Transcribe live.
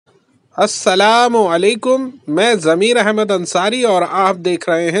अस्सलामु अलैकुम। मैं ज़मीर अहमद अंसारी और आप देख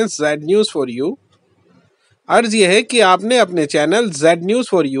रहे हैं जेड न्यूज़ फॉर यू। अर्ज़ यह है कि आपने अपने channel Z news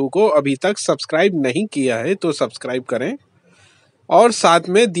for you को अभी तक सब्सक्राइब नहीं किया है तो सब्सक्राइब करें और साथ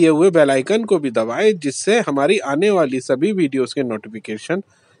में दिए हुए बेल आइकन को भी दबाएं, जिससे हमारी आने वाली सभी वीडियोस के नोटिफिकेशन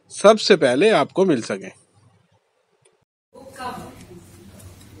सबसे पहले आपको मिल सकें।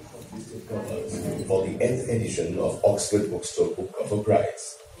 For the 8th edition of Oxford Bookstore Book Cover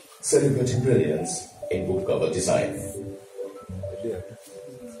Prize, celebrating brilliance in book cover design.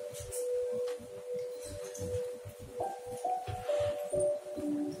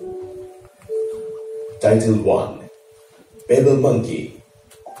 Title 1: Pebble Monkey.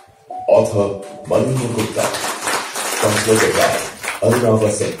 Author Manu Gupta. Translated by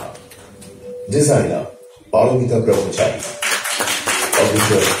Arunava Sinha. Designer Paramita Brahmachari.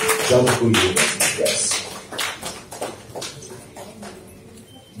 Publisher Jamapur University Press.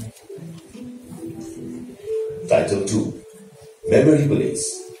 Title 2: Memory Police.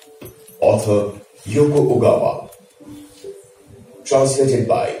 Author Yoko Ogawa. Translated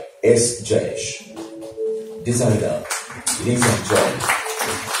by S. Jayesh. Designer Lisa John.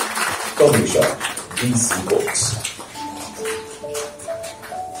 Publisher DC Books.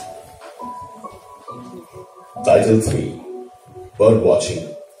 Title 3: Birdwatching,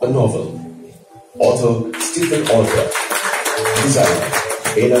 a novel. Author Stephen Alder. Designer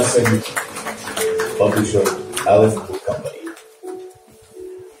Ena Sedgwick. Publisher Aleph Book Company.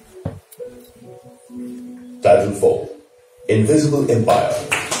 Title 4: Invisible Empire.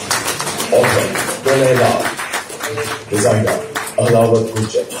 Author Pranay Lal. Designer Ahlawat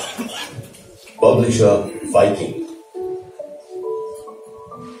Gujjar. Publisher Viking.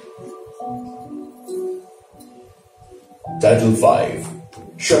 Title 5: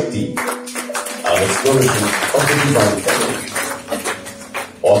 Shakti, an exploration of the divine feminine.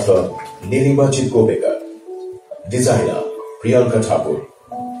 Author Nilima Chitkobekar. Designer Priyanka Thakur.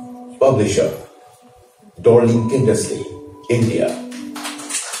 Publisher Dorling Kindersley, India.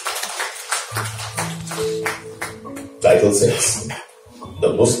 Title 6: The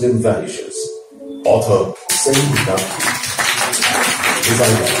Muslim Vanishes. Author Saeed Naqvi.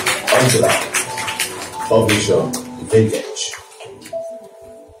 Designer Angela. Publisher Vintage.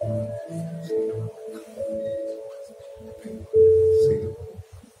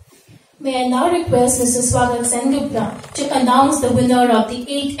 May I now request Mr. Swagat Sengupta to announce the winner of the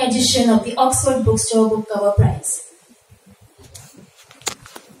 8th edition of the Oxford Bookstore Book Cover Prize.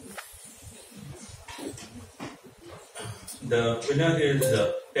 The winner is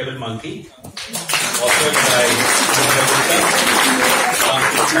Pebble Monkey, authored by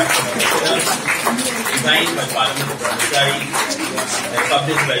designed by Paramita Brahmachari, and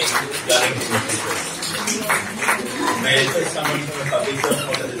published by Darling University. May I request someone from the publisher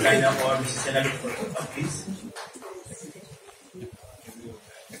for the designer or Mrs. Senator for the please.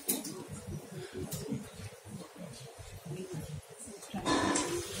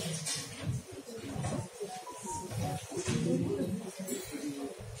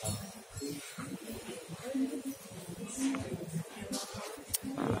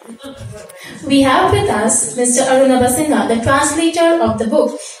 We have with us Mr. Arunabha Sinha, the translator of the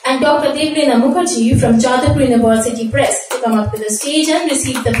book, and Dr. Devlena Mukherjee from Jadavpur University Press to come up to the stage and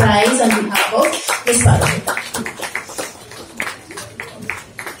receive the prize on behalf of Ms. Paramita.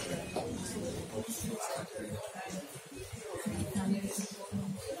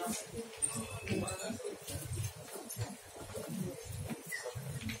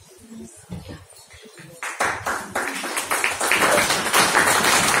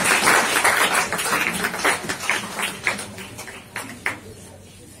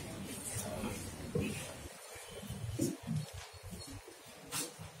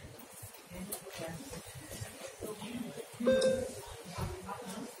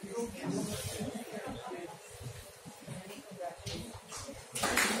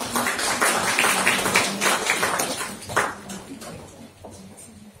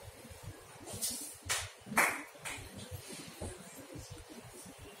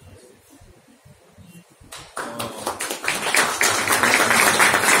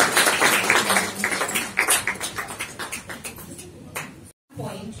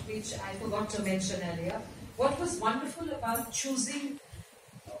 Which I forgot to mention earlier. What was wonderful about choosing,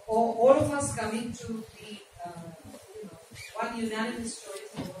 or all of us coming to the one unanimous choice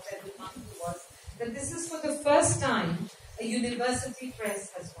for what Pebble Monkey was, that this is for the first time a university press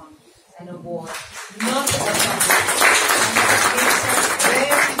has won an award, not a public. It's very,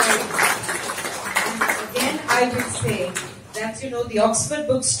 very and again, I would say that the Oxford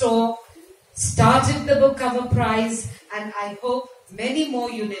Bookstore started the book cover prize, and I hope many more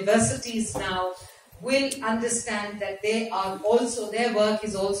universities now will understand that they are also, their work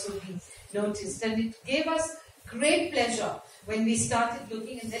is also being noticed. And it gave us great pleasure when we started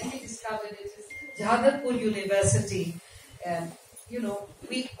looking, and then we discovered it is Jadavpur University.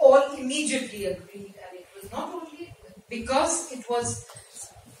 We all immediately agreed, and it was not only because it was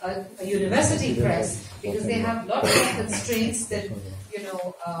a university press, because they have lots of constraints than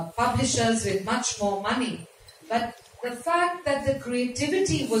publishers with much more money, but the fact that the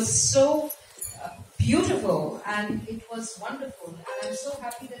creativity was so beautiful and it was wonderful, and I'm so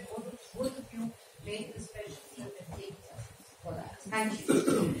happy that both of you made the special trip and came for that. Thank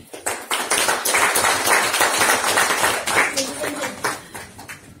you.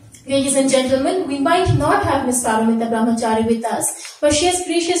 Ladies and gentlemen, we might not have Ms. Paramita Brahmachari with us, but she has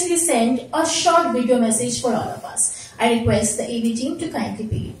graciously sent a short video message for all of us. I request the AV team to kindly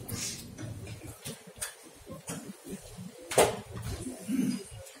play it.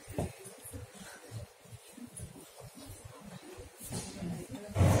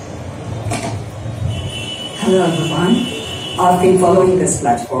 Hello everyone. I've been following this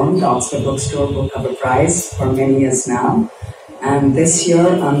platform, the Oxford Bookstore Book Cover Prize, for many years now. And this year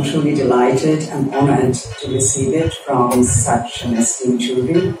I'm truly delighted and honored to receive it from such an esteemed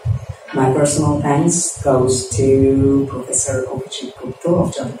jury. My personal thanks goes to Professor Abhijit Gupta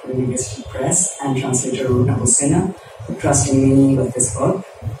of Jadavpur University Press and translator Aruna Bhasinha for trusting me with this book.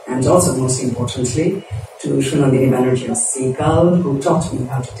 And also, most importantly, to Srinodini Banerjee of Seagull, who taught me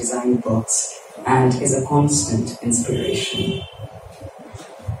how to design books and is a constant inspiration.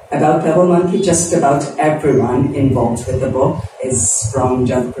 About Pebble Monkey, just about everyone involved with the book is from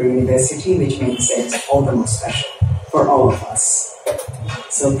Jadavpur University, which makes it all the more special for all of us.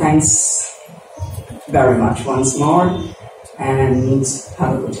 So thanks very much once more, and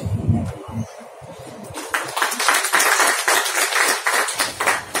have a good evening, everyone.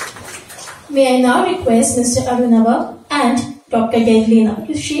 May I now request Mr. Arunabha and Dr. Devlina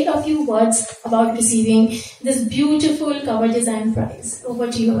to share a few words about receiving this beautiful cover design prize.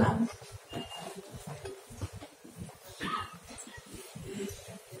 Over to you, ma'am.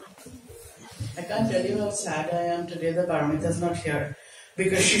 I can't tell you how sad I am today that Paramita's not here,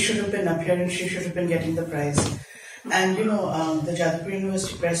 because she should have been up here and she should have been getting the prize. And the Jadavpur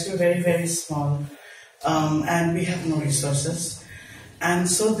University Press, we're very, very small, and we have no resources. And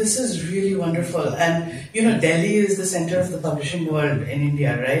so this is really wonderful. And Delhi is the center of the publishing world in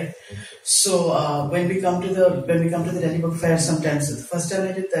India, right? So when we come to the Delhi Book Fair, sometimes the first time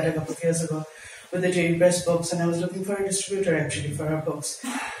I did that a couple of years ago with the JD Press books, and I was looking for a distributor actually for our books.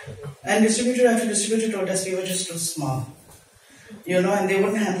 And distributor after distributor told us we were just too small, and they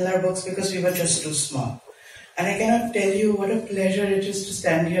wouldn't handle our books because we were just too small. And I cannot tell you what a pleasure it is to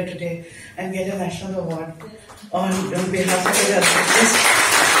stand here today and get a national award on behalf of the Just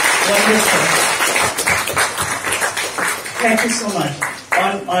wonderful. Thank you so much.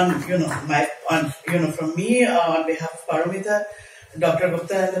 From me, on behalf of Paramita, Dr.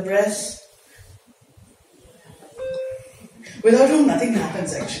 Gupta and the press, without whom nothing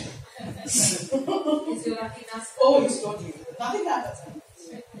happens actually. Is your lucky nas? Oh, it's totally. Nothing happens.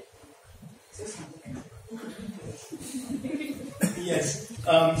 Yes.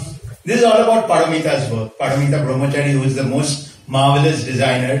 This is all about Paramita's work. Paramita Brahmachari, who is the most marvelous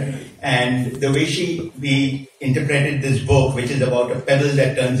designer, and the way we interpreted this book, which is about a pebble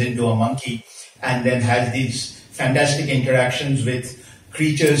that turns into a monkey and then has these fantastic interactions with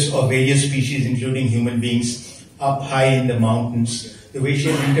creatures of various species, including human beings, up high in the mountains. The way she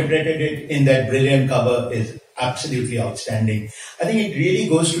has interpreted it in that brilliant cover is absolutely outstanding. I think it really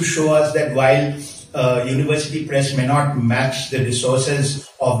goes to show us that while university press may not match the resources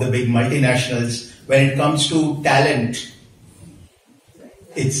of the big multinationals, when it comes to talent,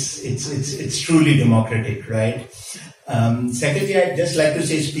 it's truly democratic, right? Secondly, I'd just like to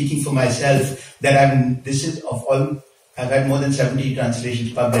say, speaking for myself, that I've had more than 70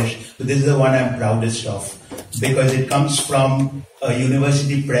 translations published, but this is the one I'm proudest of, because it comes from a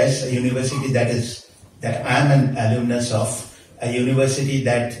university press, a university that I'm an alumnus of, a university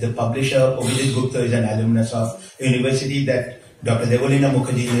that the publisher Abhijit Gupta is an alumnus of, a university that Dr. Devolina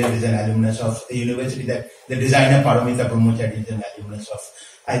Mukherjee is an alumnus of, a university that the designer Paramita Brahmachari is an alumnus of.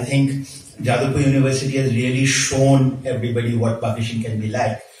 I think Jadavpur University has really shown everybody what publishing can be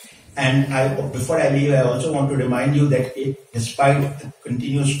like. And before I leave, I also want to remind you that despite the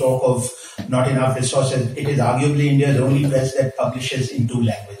continuous talk of not enough resources, it is arguably India's only press that publishes in 2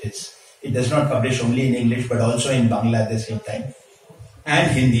 languages. It does not publish only in English, but also in Bangla at the same time,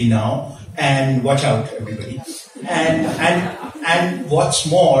 and Hindi now. And watch out, everybody. And what's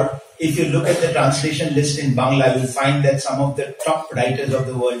more if you look at the translation list in Bangla, you'll find that some of the top writers of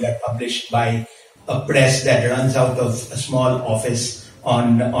the world are published by a press that runs out of a small office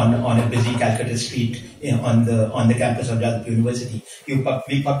on a busy Calcutta street on the campus of Jadavpur University. We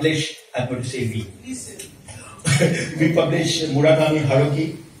publish, I'm going to say we. We publish Murakami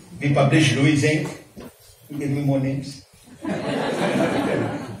Haruki. We publish Rui Zink. Give me more names. We've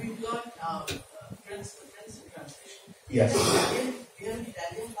got Prince in translation. Yes. We have an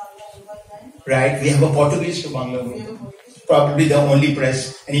Italian Bangla. Right. We have a Portuguese to Bangla. Probably the only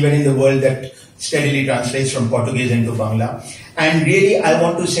press anywhere in the world that steadily translates from Portuguese into Bangla. And really, I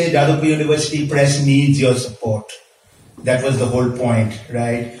want to say Jadavpur University Press needs your support. That was the whole point,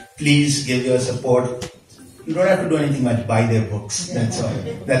 right? Please give your support. You don't have to do anything much. Buy their books. That's all.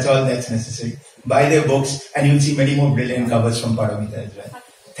 That's all that's necessary. Buy their books, and you'll see many more brilliant covers from Paramita as well.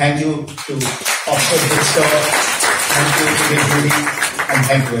 Thank you to Oxford Bookstore. Thank you to the jury, and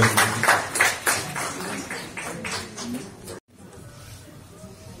thank you everybody.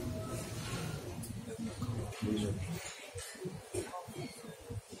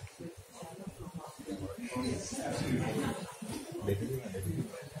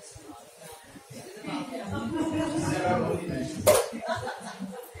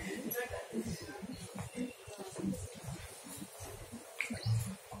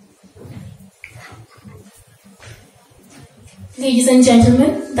 Ladies and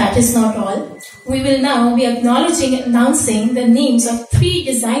gentlemen, that is not all. We will now be announcing the names of 3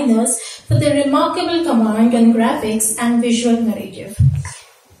 designers for their remarkable command on graphics and visual narrative.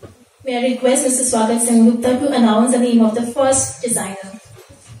 May I request Mr. Swagat Singh Gupta to announce the name of the first designer.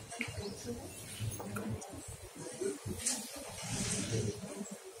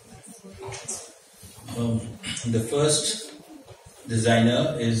 The first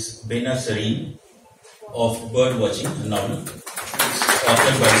designer is Bena Sareen of Bird Watching, a novel. It's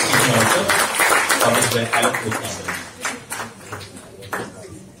authored by Stephen Arthur, published by Aleph Book Company.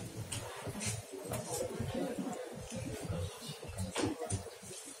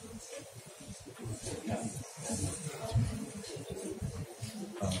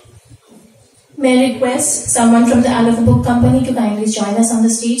 May I request someone from the Aleph Book Company to kindly join us on the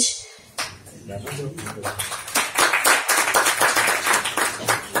stage?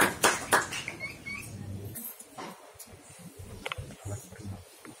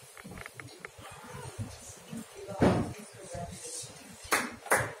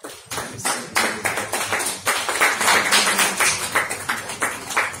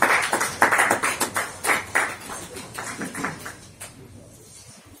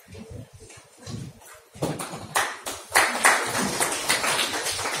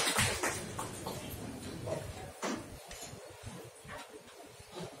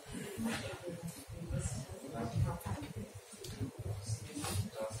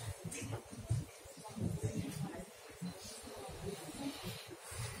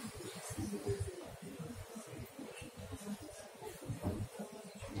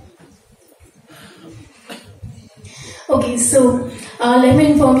 Okay, so let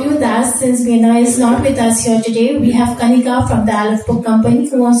me inform you that since Bena is not with us here today, we have Kanika from the Aleph Book Company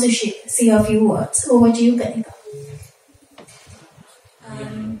who wants to say a few words. Over to you, Kanika.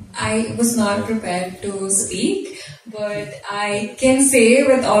 I was not prepared to speak, but I can say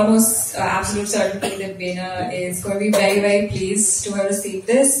with almost absolute certainty that Bena is going to be very, very pleased to have received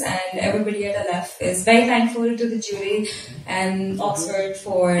this, and everybody at Aleph is very thankful to the jury and Oxford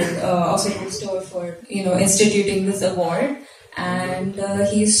Bookstore for instituting this award, and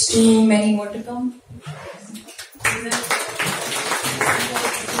here's to many more to come.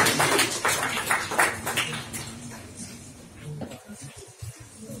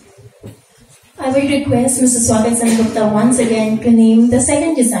 I will request Mr. Swagat Singh Gupta once again to name the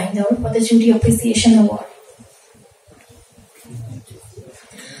second designer for the Jury Appreciation Award.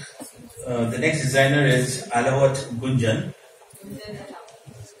 The next designer is Alawat Gunjan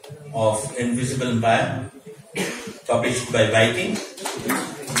of Invisible Empire, published by Viking. So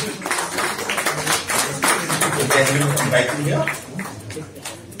can you from Viking here?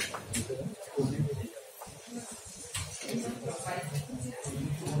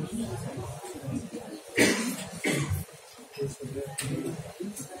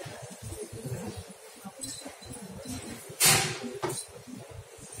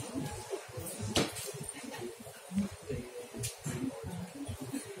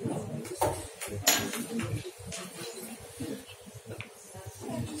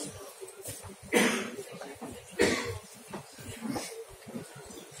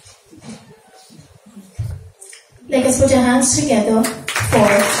 Let us put our hands together for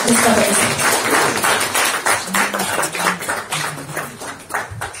this cover.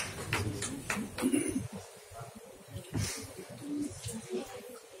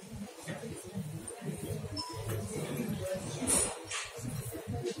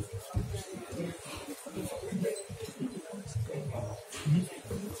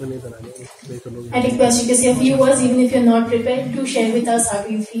 I request you to say a few words, even if you're not prepared, to share with us how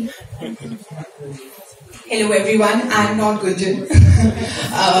you feel. Hello everyone, I'm not Gunjan.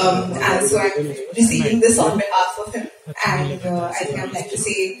 And so I'm receiving this on behalf of him. And I think I'd like to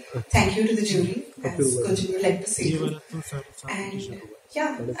say thank you to the jury, as Gunjan would like to say too. And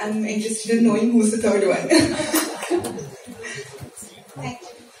yeah, I'm interested in knowing who's the third one. Thank you.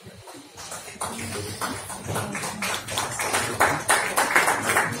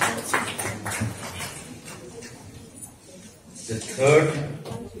 The third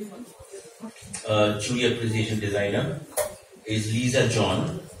jury appreciation designer is Lisa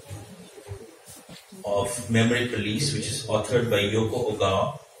John of Memory Police, which is authored by Yoko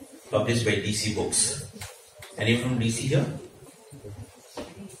Ogawa, published by DC Books. Anyone from DC here?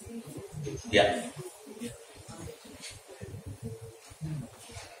 Yeah.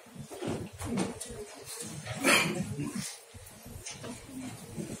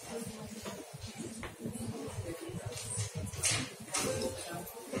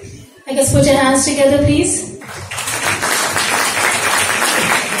 I guess put your hands together, please.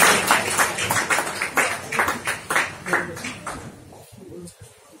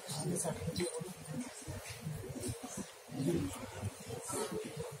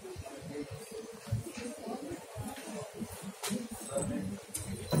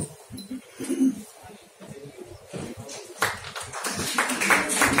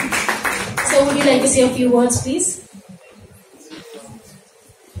 So would you like to say a few words, please?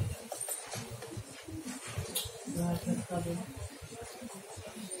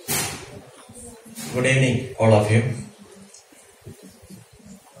 Good evening, all of you.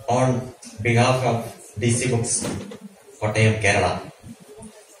 On behalf of DC Books, Kottayam, Kerala,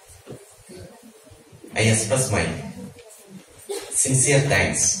 I express my sincere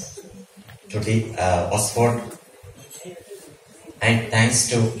thanks to the Oxford, and thanks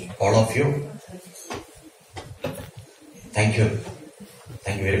to all of you. Thank you.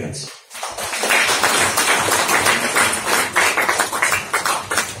 Thank you very much.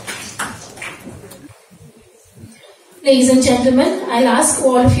 Ladies and gentlemen, I'll ask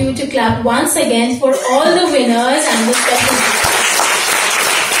all of you to clap once again for all the winners and the special guests.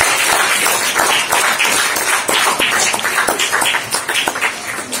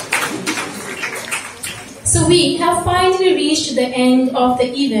 So we have finally reached the end of the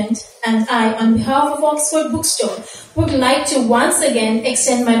event, and I, on behalf of Oxford Bookstore, would like to once again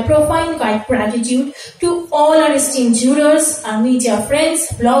extend my profound gratitude to all our esteemed jurors, our media friends,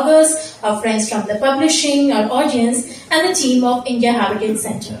 bloggers, our friends from the publishing, our audience, and the team of India Habitat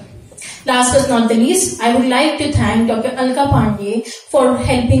Center. Last but not the least, I would like to thank Dr. Alka Pandey for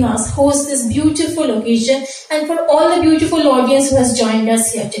helping us host this beautiful occasion, and for all the beautiful audience who has joined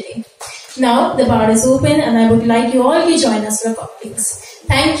us here today. Now, the bar is open, and I would like you all to join us for cocktails.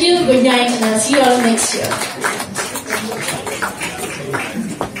 Thank you, good night, and I'll see you all next year.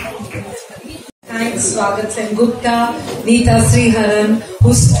 Thanks, Swagat Sen Gupta, Neeta Sriharan,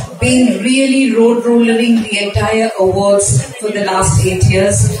 who's been really road rollering the entire awards for the last 8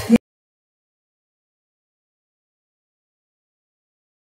 years.